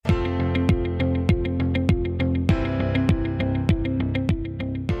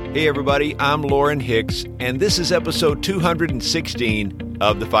Hey everybody, I'm Lauren Hicks, and this is episode 216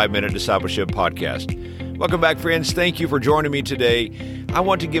 of the 5-Minute Discipleship Podcast. Welcome back, friends. Thank you for joining me today. I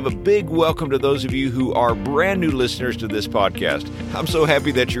want to give a big welcome to those of you who are brand new listeners to this podcast. I'm so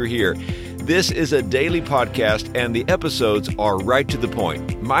happy that you're here. This is a daily podcast, and the episodes are right to the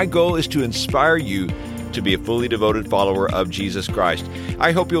point. My goal is to inspire you to be a fully devoted follower of Jesus Christ.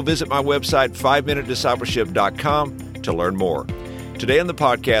 I hope you'll visit my website, 5minutediscipleship.com, to learn more. Today on the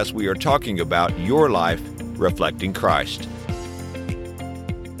podcast, we are talking about your life reflecting Christ.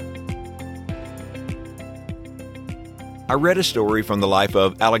 I read a story from the life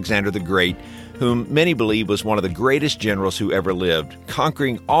of Alexander the Great, whom many believe was one of the greatest generals who ever lived,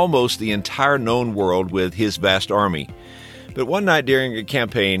 conquering almost the entire known world with his vast army. But one night during a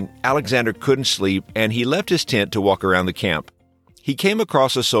campaign, Alexander couldn't sleep, and he left his tent to walk around the camp. He came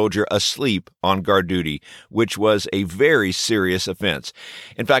across a soldier asleep on guard duty, which was a very serious offense.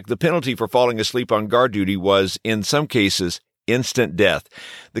 In fact, the penalty for falling asleep on guard duty was, in some cases, instant death.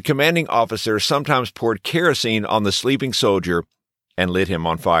 The commanding officer sometimes poured kerosene on the sleeping soldier and lit him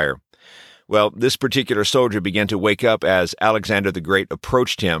on fire. Well, this particular soldier began to wake up as Alexander the Great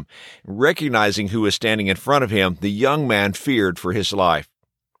approached him. Recognizing who was standing in front of him, the young man feared for his life.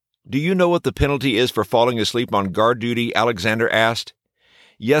 "Do you know what the penalty is for falling asleep on guard duty?" Alexander asked.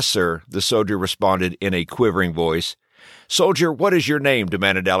 "Yes, sir," the soldier responded in a quivering voice. "Soldier, what is your name?"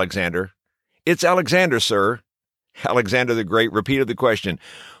 demanded Alexander. "It's Alexander, sir." Alexander the Great repeated the question.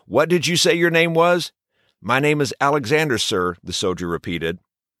 "What did you say your name was?" "My name is Alexander, sir," the soldier repeated.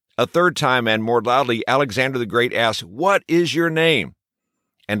 A third time and more loudly, Alexander the Great asked, "What is your name?"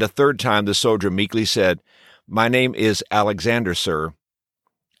 And a third time, the soldier meekly said, "My name is Alexander, sir."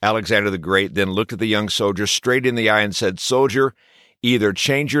 Alexander the Great then looked at the young soldier straight in the eye and said, "Soldier, either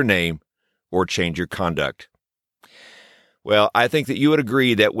change your name or change your conduct." Well, I think that you would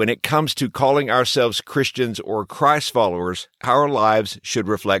agree that when it comes to calling ourselves Christians or Christ followers, our lives should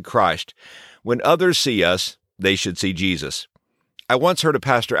reflect Christ. When others see us, they should see Jesus. I once heard a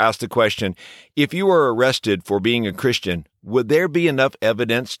pastor ask the question, if you were arrested for being a Christian, would there be enough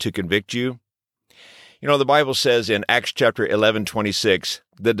evidence to convict you? You know, the Bible says in Acts chapter 11:26,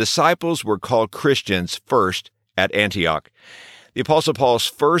 the disciples were called Christians first at Antioch. The Apostle Paul's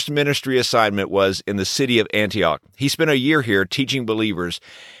first ministry assignment was in the city of Antioch. He spent a year here teaching believers,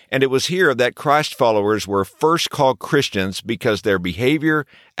 and it was here that Christ followers were first called Christians because their behavior,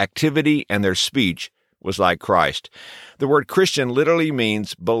 activity, and their speech was like Christ. The word Christian literally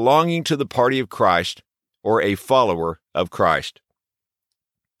means belonging to the party of Christ or a follower of Christ.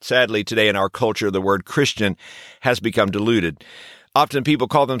 Sadly, today in our culture, the word Christian has become diluted. Often people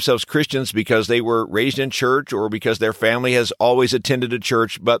call themselves Christians because they were raised in church or because their family has always attended a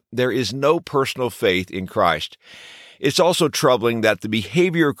church, but there is no personal faith in Christ. It's also troubling that the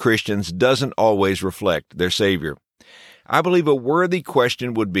behavior of Christians doesn't always reflect their Savior. I believe a worthy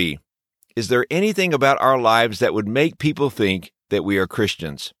question would be, is there anything about our lives that would make people think that we are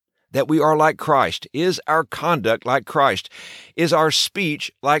Christians? That we are like Christ? Is our conduct like Christ? Is our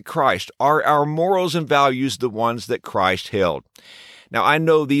speech like Christ? Are our morals and values the ones that Christ held? Now, I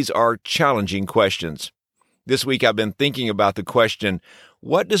know these are challenging questions. This week I've been thinking about the question,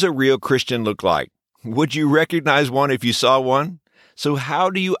 what does a real Christian look like? Would you recognize one if you saw one? So how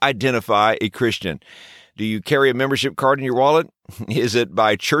do you identify a Christian? Do you carry a membership card in your wallet? Is it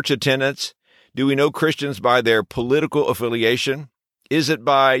by church attendance? Do we know Christians by their political affiliation? Is it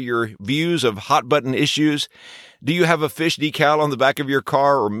by your views of hot-button issues? Do you have a fish decal on the back of your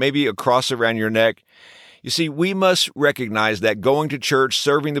car or maybe a cross around your neck? You see, we must recognize that going to church,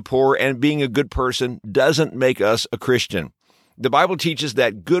 serving the poor, and being a good person doesn't make us a Christian. The Bible teaches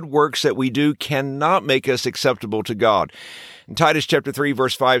that good works that we do cannot make us acceptable to God. And Titus chapter 3,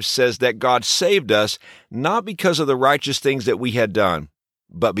 verse 5 says that God saved us not because of the righteous things that we had done,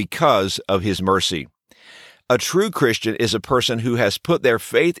 but because of His mercy. A true Christian is a person who has put their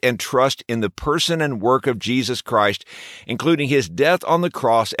faith and trust in the person and work of Jesus Christ, including His death on the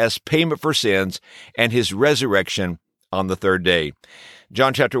cross as payment for sins and His resurrection on the third day.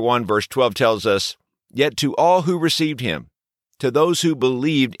 John chapter 1, verse 12 tells us, "Yet to all who received Him, to those who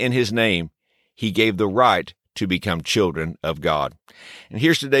believed in His name, He gave the right to become children of God." And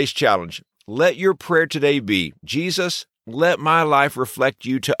here's today's challenge. Let your prayer today be, Jesus, let my life reflect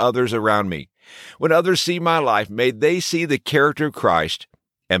You to others around me. When others see my life, may they see the character of Christ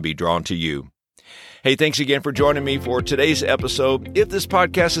and be drawn to You. Hey, thanks again for joining me for today's episode. If this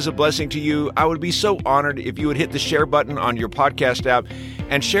podcast is a blessing to you, I would be so honored if you would hit the share button on your podcast app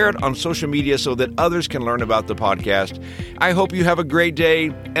and share it on social media so that others can learn about the podcast. I hope you have a great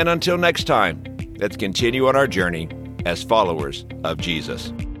day, and until next time, let's continue on our journey as followers of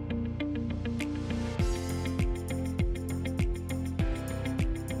Jesus.